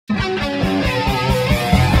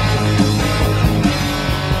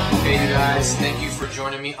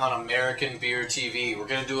joining me on American Beer TV. We're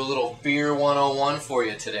going to do a little Beer 101 for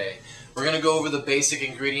you today. We're going to go over the basic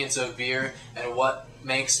ingredients of beer and what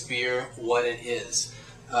makes beer what it is.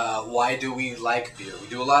 Why do we like beer? We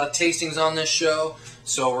do a lot of tastings on this show,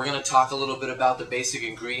 so we're going to talk a little bit about the basic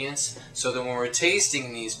ingredients so that when we're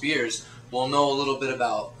tasting these beers, we'll know a little bit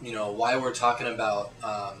about, why we're talking about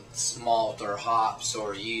malt or hops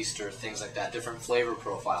or yeast or things like that, different flavor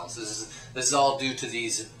profiles. This is all due to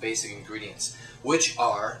these basic ingredients, which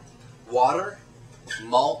are water,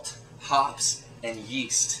 malt, hops, and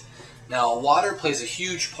yeast. Now, water plays a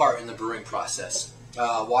huge part in the brewing process.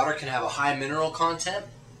 Water can have a high mineral content,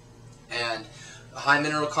 and a high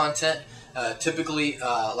mineral content, typically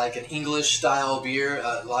like an English style beer,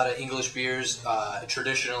 a lot of English beers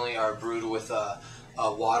traditionally are brewed with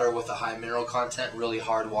water with a high mineral content, really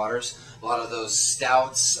hard waters. A lot of those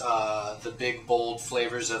stouts, the big bold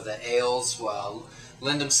flavors of the ales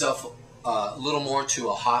lend themselves a little more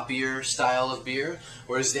to a hoppier style of beer,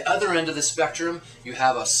 whereas the other end of the spectrum, you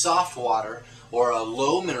have a soft water or a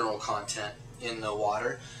low mineral content in the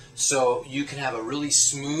water. So you can have a really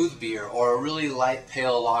smooth beer or a really light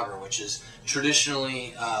pale lager, which is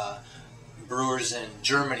traditionally brewers in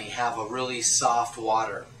Germany have a really soft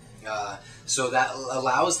water. So that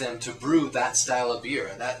allows them to brew that style of beer,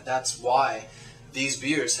 and that's why these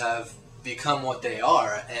beers have become what they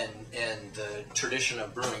are and the tradition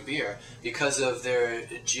of brewing beer, because of their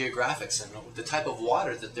geographics and the type of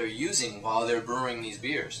water that they're using while they're brewing these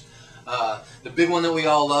beers. The big one that we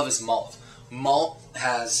all love is malt. Malt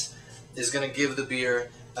is going to give the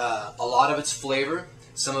beer a lot of its flavor,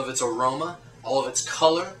 some of its aroma, all of its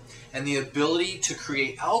color, and the ability to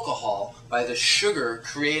create alcohol by the sugar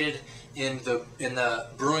created in the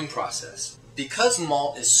brewing process. Because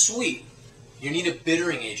malt is sweet, you need a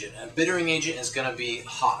bittering agent. A bittering agent is going to be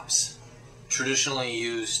hops, traditionally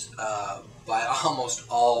used by almost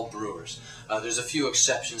all brewers. There's a few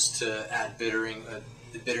exceptions to add bittering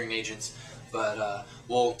agents, but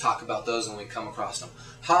we'll talk about those when we come across them.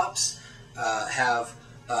 Hops have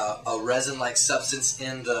a resin-like substance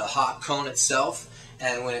in the hop cone itself,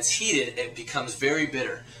 and when it's heated, it becomes very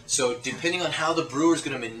bitter. So depending on how the brewer is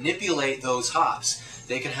going to manipulate those hops,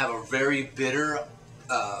 they can have a very bitter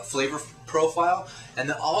flavor profile, and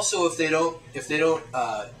then also if they don't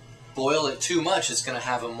boil it too much, it's going to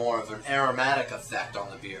have a more of an aromatic effect on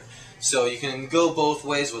the beer. So you can go both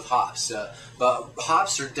ways with hops, but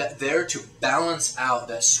hops are there to balance out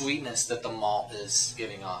that sweetness that the malt is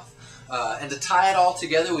giving off. And to tie it all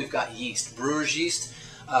together, we've got yeast. Brewer's yeast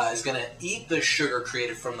is going to eat the sugar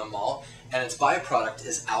created from the malt, and its byproduct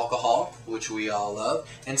is alcohol, which we all love,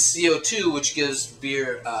 and CO2, which gives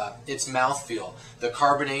beer its mouthfeel. The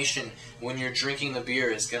carbonation when you're drinking the beer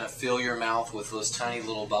is going to fill your mouth with those tiny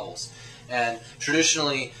little bubbles. And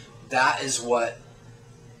traditionally, that is what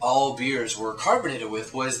all beers were carbonated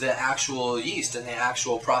with, was the actual yeast and the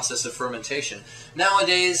actual process of fermentation.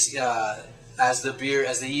 Nowadays, as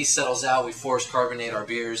the yeast settles out, we force carbonate our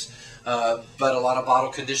beers. But a lot of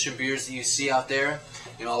bottle conditioned beers that you see out there,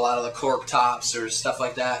 a lot of the cork tops or stuff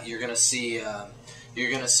like that, you're gonna see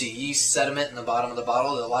yeast sediment in the bottom of the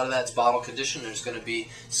bottle. A lot of that's bottle conditioned. There's going to be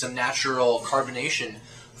some natural carbonation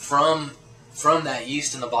from that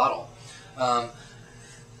yeast in the bottle.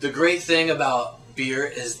 The great thing about beer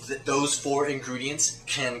is that those four ingredients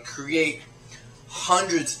can create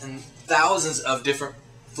hundreds and thousands of different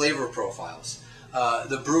flavor profiles.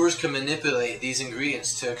 The brewers can manipulate these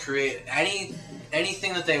ingredients to create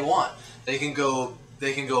anything that they want. They can go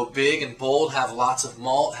big and bold, have lots of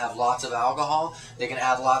malt, have lots of alcohol. They can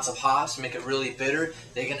add lots of hops, make it really bitter.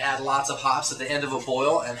 They can add lots of hops at the end of a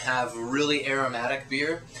boil and have really aromatic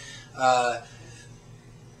beer.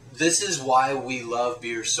 This is why we love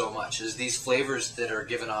beer so much, is these flavors that are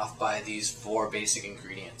given off by these four basic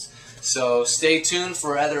ingredients. So stay tuned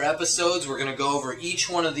for other episodes. We're going to go over each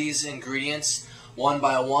one of these ingredients one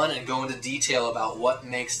by one and go into detail about what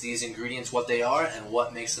makes these ingredients what they are and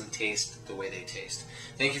what makes them taste the way they taste.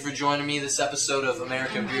 Thank you for joining me this episode of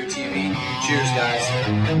American Beer TV. Cheers,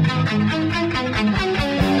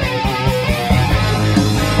 guys.